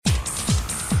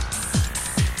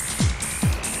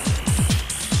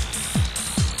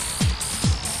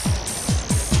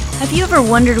Have you ever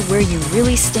wondered where you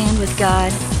really stand with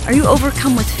God? Are you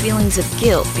overcome with feelings of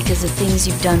guilt because of things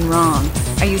you've done wrong?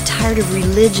 Are you tired of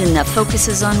religion that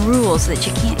focuses on rules that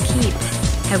you can't keep?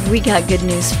 Have we got good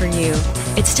news for you?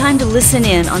 It's time to listen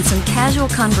in on some casual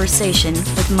conversation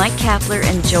with Mike Kapler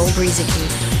and Joel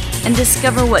Brueseke and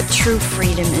discover what true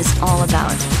freedom is all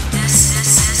about.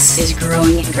 This is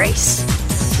Growing in Grace.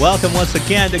 Welcome once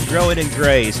again to Growing in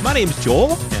Grace. My name's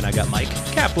Joel, and I got Mike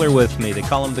Kapler with me. They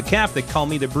call him the Cap, they call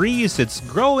me the Breeze. It's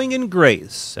Growing in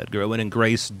Grace at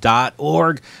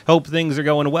growingingrace.org. Hope things are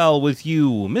going well with you,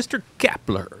 Mr.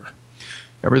 Kapler.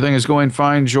 Everything is going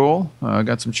fine, Joel.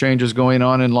 Got some changes going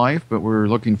on in life, but we're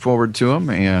looking forward to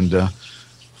them, and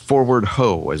forward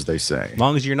ho, as they say. As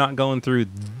long as you're not going through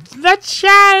the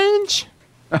change.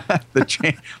 The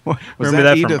change. Was Remember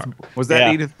that that Edith? from- Was that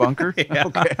Yeah. Edith Bunker? Yeah.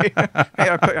 Okay.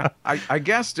 Hey, I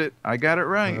guessed it. I got it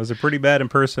right. It was a pretty bad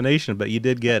impersonation, but you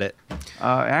did get it.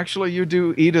 Actually, you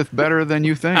do Edith better than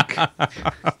you think.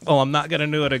 Oh, I'm not going to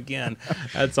do it again.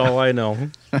 That's all I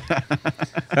know.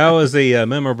 That was a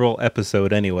memorable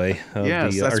episode anyway. Of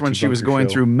Yes, the that's Archie when she was Bunker going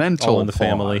show. through mental All in the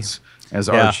Family. pause, as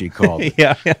Yeah. Archie called it.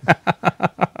 Yeah.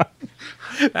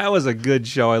 That was a good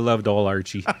show. I loved all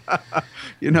Archie.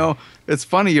 You know, it's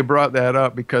funny you brought that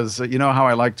up because you know how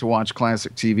I like to watch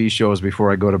classic TV shows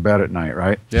before I go to bed at night,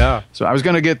 right? Yeah. So I was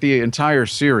going to get the entire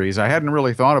series. I hadn't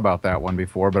really thought about that one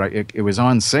before, but it was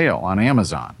on sale on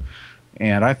Amazon.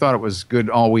 And I thought it was good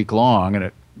all week long, and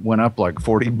it went up like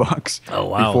 $40 Oh,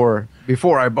 wow.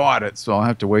 before I bought it. So I'll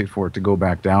have to wait for it to go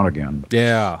back down again.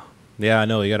 Yeah. Yeah, I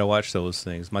know. You got to watch those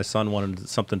things. My son wanted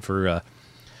something for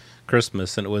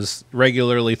Christmas, and it was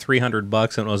regularly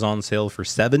 $300, and it was on sale for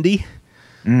 $70.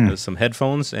 With some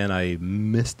headphones, and I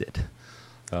missed it.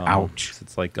 Ouch.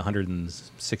 It's like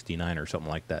 $169 or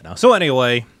something like that now. So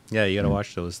anyway, yeah, you got to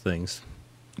watch those things.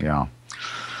 Yeah.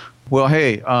 Well,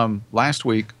 hey, last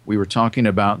week we were talking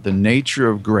about the nature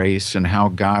of grace and how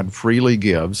God freely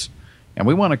gives. And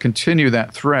we want to continue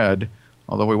that thread,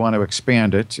 although we want to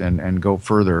expand it and go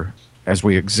further as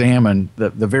we examine the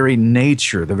very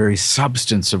nature, the very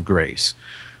substance of grace.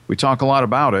 We talk a lot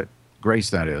about it,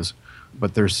 grace that is,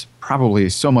 but there's probably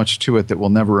so much to it that we'll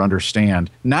never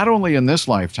understand, not only in this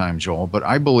lifetime, Joel, but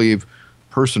I believe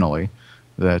personally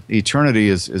that eternity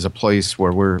is a place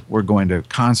where we're going to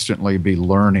constantly be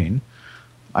learning.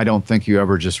 I don't think you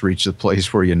ever just reach the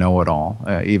place where you know it all,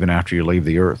 even after you leave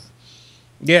the earth.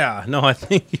 Yeah, no, I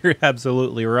think you're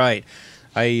absolutely right.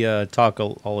 I talk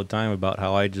all the time about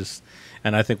how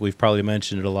and I think we've probably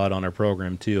mentioned it a lot on our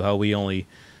program too, how we only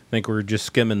think we're just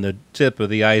skimming the tip of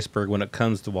the iceberg when it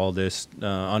comes to all this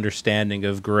understanding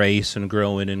of grace and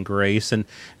growing in grace. And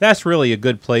that's really a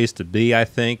good place to be, I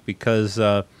think, because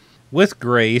with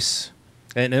grace,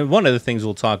 and one of the things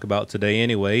we'll talk about today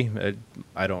anyway,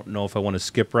 I don't know if I want to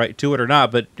skip right to it or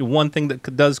not, but one thing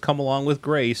that does come along with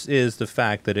grace is the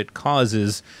fact that it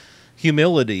causes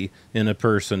humility in a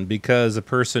person, because a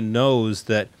person knows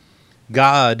that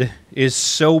God is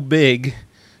so big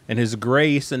and His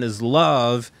grace and His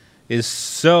love is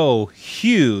so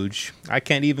huge, I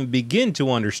can't even begin to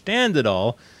understand it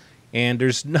all, and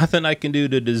there's nothing I can do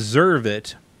to deserve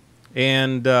it.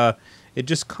 And it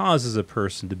just causes a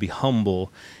person to be humble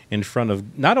in front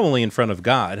of, not only in front of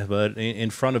God, but in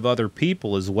front of other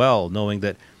people as well, knowing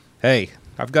that, hey,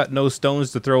 I've got no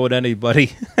stones to throw at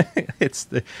anybody.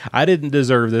 I didn't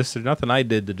deserve this. There's nothing I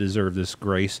did to deserve this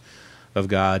grace of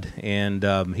God, and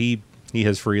He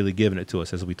has freely given it to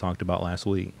us, as we talked about last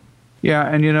week. Yeah,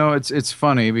 and you know, it's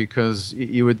funny because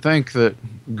you would think that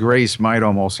grace might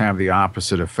almost have the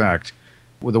opposite effect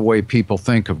with the way people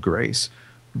think of grace.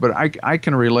 But I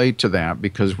can relate to that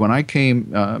because when I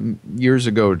came years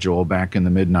ago, Joel, back in the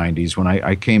mid-'90s, when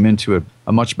I came into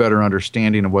a much better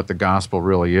understanding of what the gospel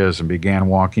really is and began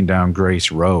walking down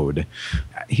Grace Road,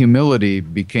 humility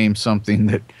became something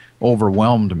that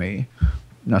overwhelmed me.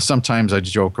 Now, sometimes I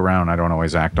joke around. I don't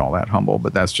always act all that humble,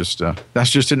 but that's just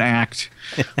an act.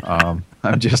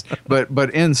 But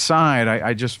inside,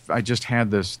 I just had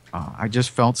this. I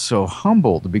just felt so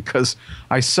humbled because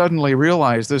I suddenly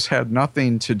realized this had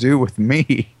nothing to do with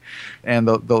me, and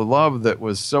the love that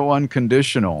was so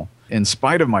unconditional in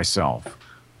spite of myself.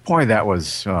 Boy, that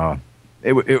was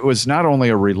it was not only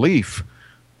a relief,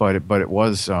 but it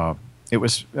was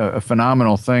a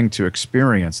phenomenal thing to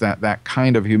experience, that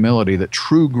kind of humility that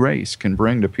true grace can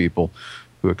bring to people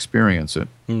who experience it.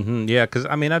 Mm-hmm, yeah, because,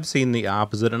 I mean, I've seen the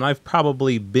opposite, and I've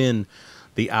probably been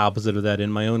the opposite of that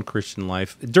in my own Christian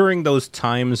life. During those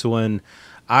times when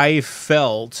I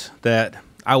felt that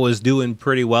I was doing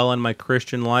pretty well in my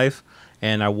Christian life,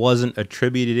 and I wasn't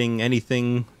attributing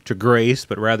anything to grace,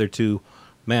 but rather to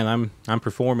man, I'm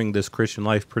performing this Christian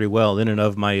life pretty well in and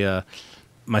of my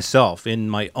myself, in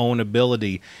my own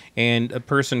ability. And a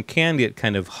person can get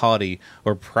kind of haughty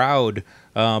or proud,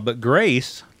 but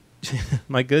grace,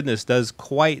 my goodness, does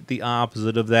quite the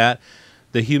opposite of that.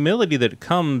 The humility that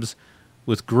comes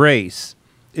with grace,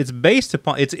 it's based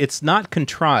upon, it's not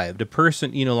contrived. A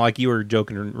person, like you were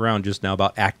joking around just now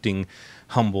about acting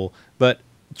humble, but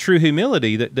true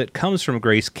humility that comes from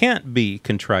grace can't be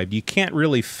contrived. You can't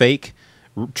really fake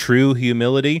true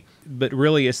humility, but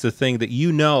really it's the thing that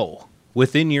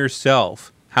within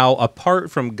yourself how apart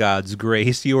from God's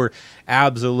grace you are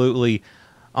absolutely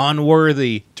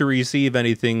unworthy to receive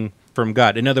anything from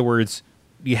God. In other words,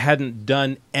 you hadn't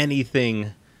done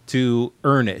anything to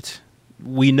earn it.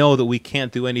 We know that we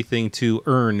can't do anything to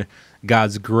earn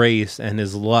God's grace and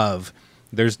His love.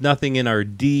 There's nothing in our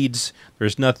deeds.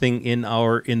 There's nothing in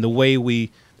the way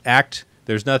we act.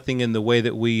 There's nothing in the way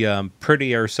that we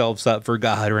pretty ourselves up for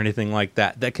God or anything like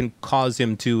that can cause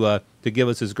Him to give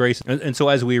us His grace. And so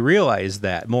as we realize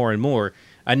that more and more,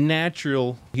 a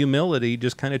natural humility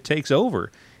just kind of takes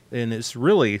over. And it's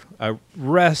really a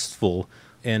restful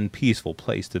and peaceful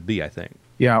place to be, I think.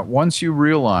 Yeah, once you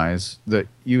realize that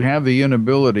you have the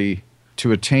inability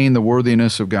to attain the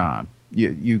worthiness of God,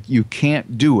 you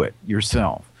can't do it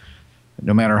yourself,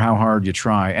 no matter how hard you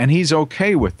try. And He's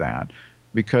okay with that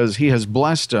because He has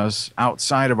blessed us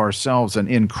outside of ourselves and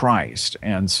in Christ.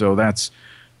 And so that's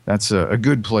a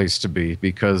good place to be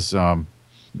because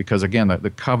again,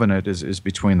 the covenant is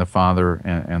between the Father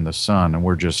and the Son, and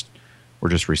we're just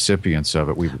recipients of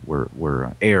it.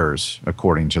 We're heirs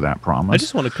according to that promise. I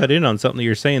just want to cut in on something that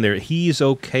you're saying there. He's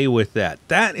okay with that.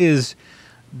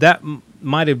 That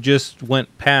might have just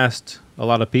went past a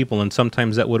lot of people, and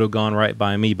sometimes that would have gone right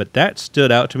by me. But that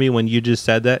stood out to me when you just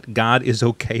said that. God is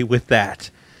okay with that.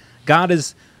 God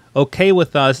is okay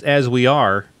with us as we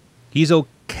are. He's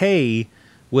okay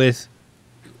with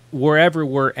wherever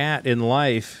we're at in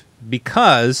life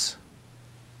because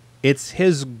it's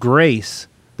His grace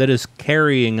that is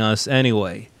carrying us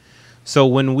anyway. So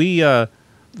when we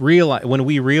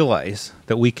realize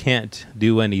that we can't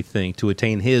do anything to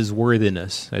attain His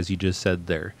worthiness, as you just said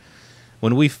there,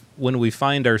 when we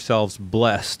find ourselves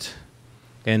blessed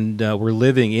and we're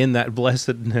living in that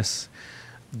blessedness,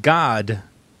 God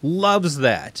loves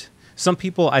that. Some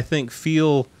people, I think,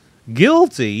 feel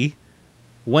guilty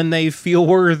when they feel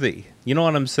worthy. You know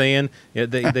what I'm saying?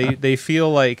 They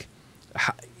feel like,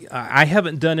 I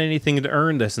haven't done anything to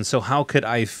earn this, and so how could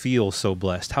I feel so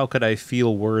blessed? How could I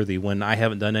feel worthy when I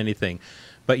haven't done anything?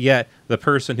 But yet, the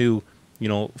person who,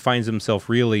 finds himself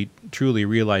really, truly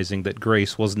realizing that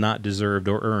grace was not deserved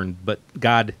or earned, but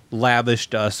God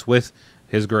lavished us with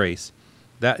His grace.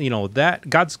 That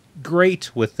God's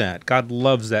great with that. God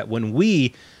loves that when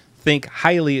we think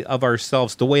highly of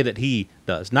ourselves the way that He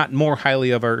does. Not more highly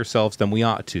of ourselves than we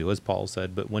ought to, as Paul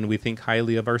said, but when we think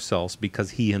highly of ourselves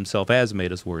because He Himself has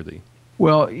made us worthy.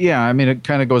 Well, yeah, I mean, it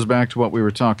kind of goes back to what we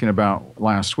were talking about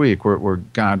last week, where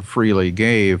God freely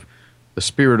gave. The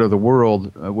spirit of the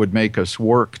world would make us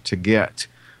work to get.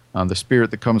 The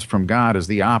spirit that comes from God is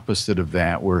the opposite of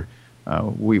that, where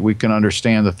we can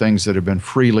understand the things that have been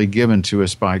freely given to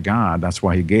us by God. That's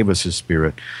why He gave us His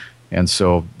Spirit. And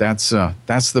so that's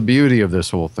the beauty of this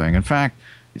whole thing. In fact,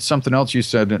 something else you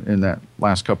said in that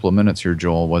last couple of minutes here,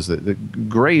 Joel, was that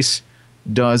grace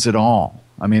does it all.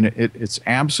 I mean, it's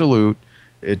absolute.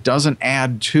 It doesn't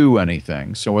add to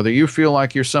anything. So whether you feel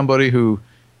like you're somebody who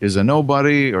is a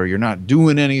nobody or you're not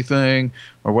doing anything,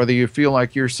 or whether you feel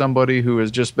like you're somebody who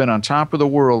has just been on top of the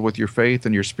world with your faith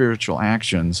and your spiritual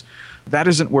actions, that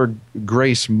isn't where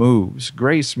grace moves.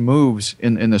 Grace moves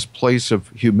in this place of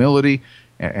humility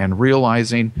and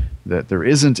realizing that there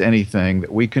isn't anything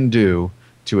that we can do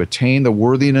to attain the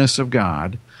worthiness of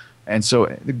God. And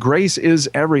so grace is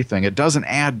everything. It doesn't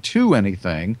add to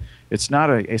anything. It's not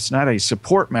a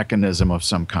support mechanism of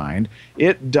some kind.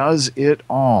 It does it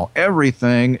all.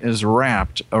 Everything is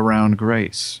wrapped around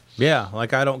grace. Yeah,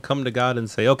 like I don't come to God and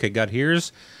say, okay, God,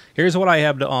 here's what I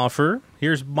have to offer.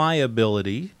 Here's my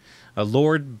ability.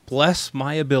 Lord, bless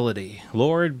my ability.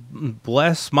 Lord,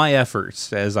 bless my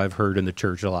efforts, as I've heard in the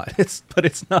church a lot. But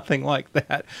it's nothing like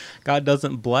that. God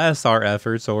doesn't bless our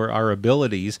efforts or our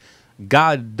abilities.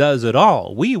 God does it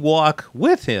all. We walk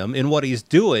with Him in what He's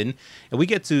doing, and we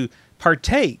get to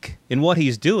partake in what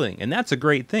He's doing. And that's a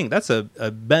great thing. That's a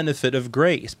benefit of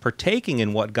grace, partaking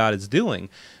in what God is doing.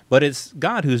 But it's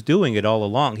God who's doing it all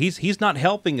along. He's not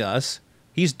helping us.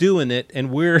 He's doing it, and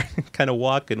we're kind of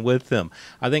walking with Him.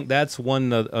 I think that's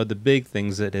one of the big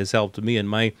things that has helped me in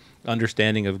my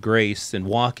understanding of grace and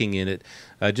walking in it,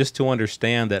 just to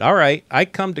understand that, all right, I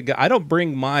come to God. I don't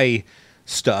bring my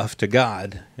stuff to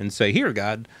God and say, "Here,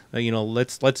 God,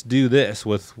 let's do this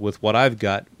with what I've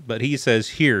got." But he says,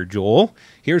 "Here, Joel,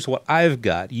 here's what I've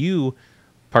got. You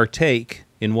partake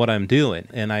in what I'm doing,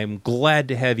 and I'm glad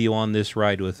to have you on this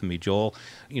ride with me, Joel."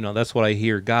 That's what I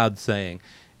hear God saying,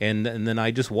 and then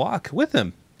I just walk with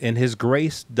him, and his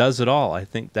grace does it all. I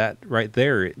think that right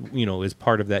there, is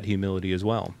part of that humility as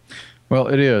well. Well,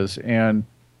 it is, and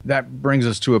that brings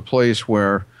us to a place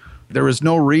where there is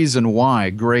no reason why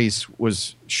grace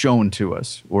was shown to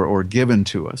us or given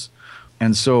to us.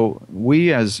 And so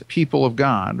we as people of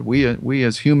God, we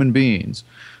as human beings,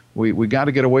 we got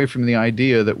to get away from the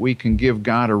idea that we can give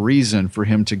God a reason for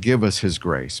him to give us his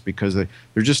grace, because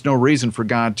there's just no reason for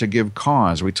God to give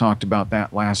cause. We talked about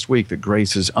that last week, that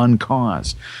grace is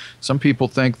uncaused. Some people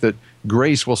think that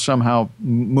grace will somehow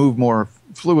move more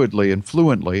fluidly and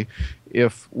fluently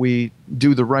if we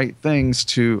do the right things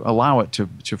to allow it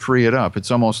to free it up.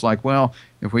 It's almost like, well,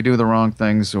 if we do the wrong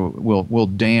things, we'll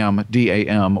dam,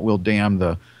 D-A-M, we'll dam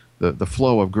the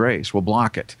flow of grace. We'll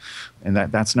block it. And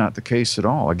that's not the case at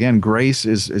all. Again, grace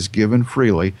is given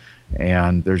freely,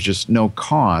 and there's just no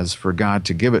cause for God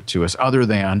to give it to us other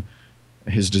than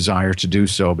his desire to do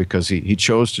so, because he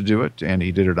chose to do it, and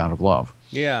he did it out of love.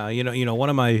 Yeah, one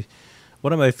of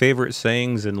my favorite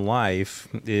sayings in life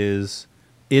is,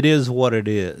 "It is what it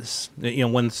is."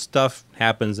 When stuff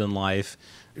happens in life,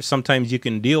 sometimes you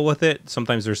can deal with it,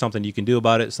 sometimes there's something you can do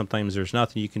about it, sometimes there's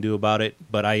nothing you can do about it,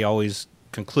 but I always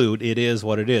conclude it is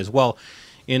what it is. Well,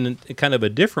 in kind of a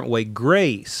different way,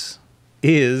 grace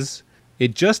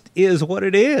it just is what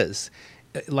it is.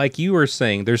 Like you were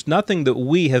saying, there's nothing that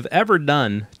we have ever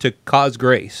done to cause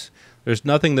grace. There's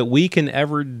nothing that we can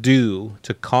ever do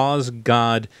to cause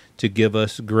God to give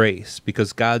us grace,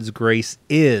 because God's grace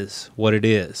is what it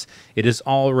is. It is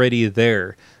already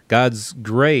there. God's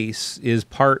grace is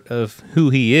part of who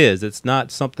he is. It's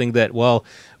not something that,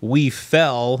 we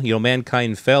fell,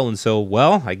 mankind fell, and so,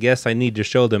 I guess I need to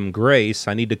show them grace.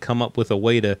 I need to come up with a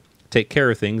way to take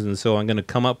care of things, and so I'm going to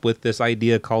come up with this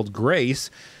idea called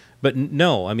grace. But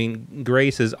no,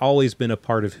 grace has always been a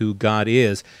part of who God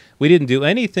is. We didn't do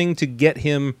anything to get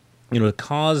him, to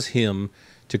cause him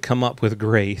to come up with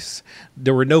grace.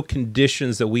 There were no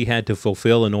conditions that we had to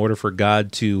fulfill in order for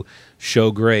God to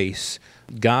show grace.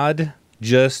 God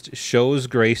just shows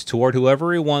grace toward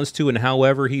whoever he wants to and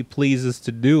however he pleases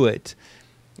to do it.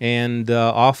 And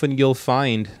often you'll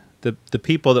find the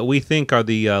people that we think are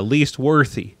the least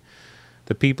worthy,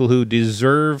 the people who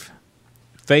deserve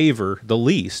favor the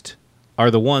least,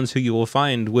 are the ones who you'll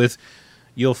find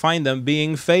them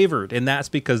being favored. And that's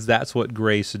because that's what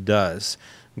grace does.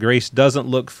 Grace doesn't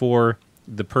look for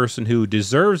the person who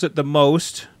deserves it the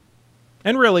most,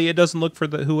 and really it doesn't look for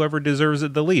whoever deserves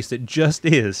it the least. It just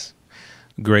is.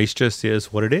 Grace just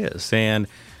is what it is. And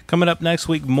coming up next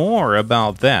week, more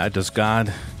about that. Does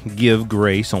God give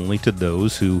grace only to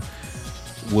those who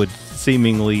would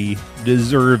seemingly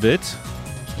deserve it?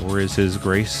 Or is his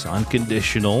grace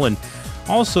unconditional? And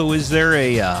also, is there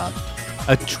a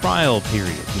trial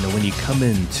period? When you come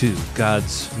into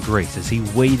God's grace, is he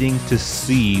waiting to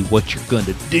see what you're going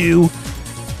to do?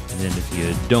 And then if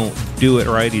you don't do it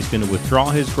right, he's going to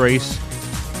withdraw his grace,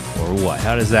 or what?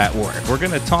 How does that work? We're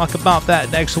going to talk about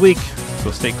that next week, so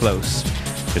stay close.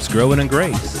 It's Growing in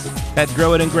Grace at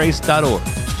growingingrace.org.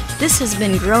 This has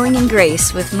been Growing in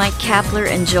Grace with Mike Kapler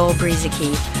and Joel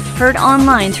Brizicki, heard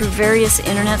online through various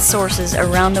internet sources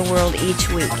around the world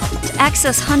each week. To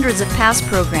access hundreds of past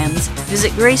programs,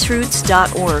 visit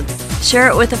graceroots.org. Share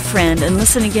it with a friend and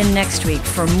listen again next week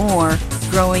for more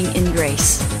Growing in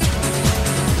Grace.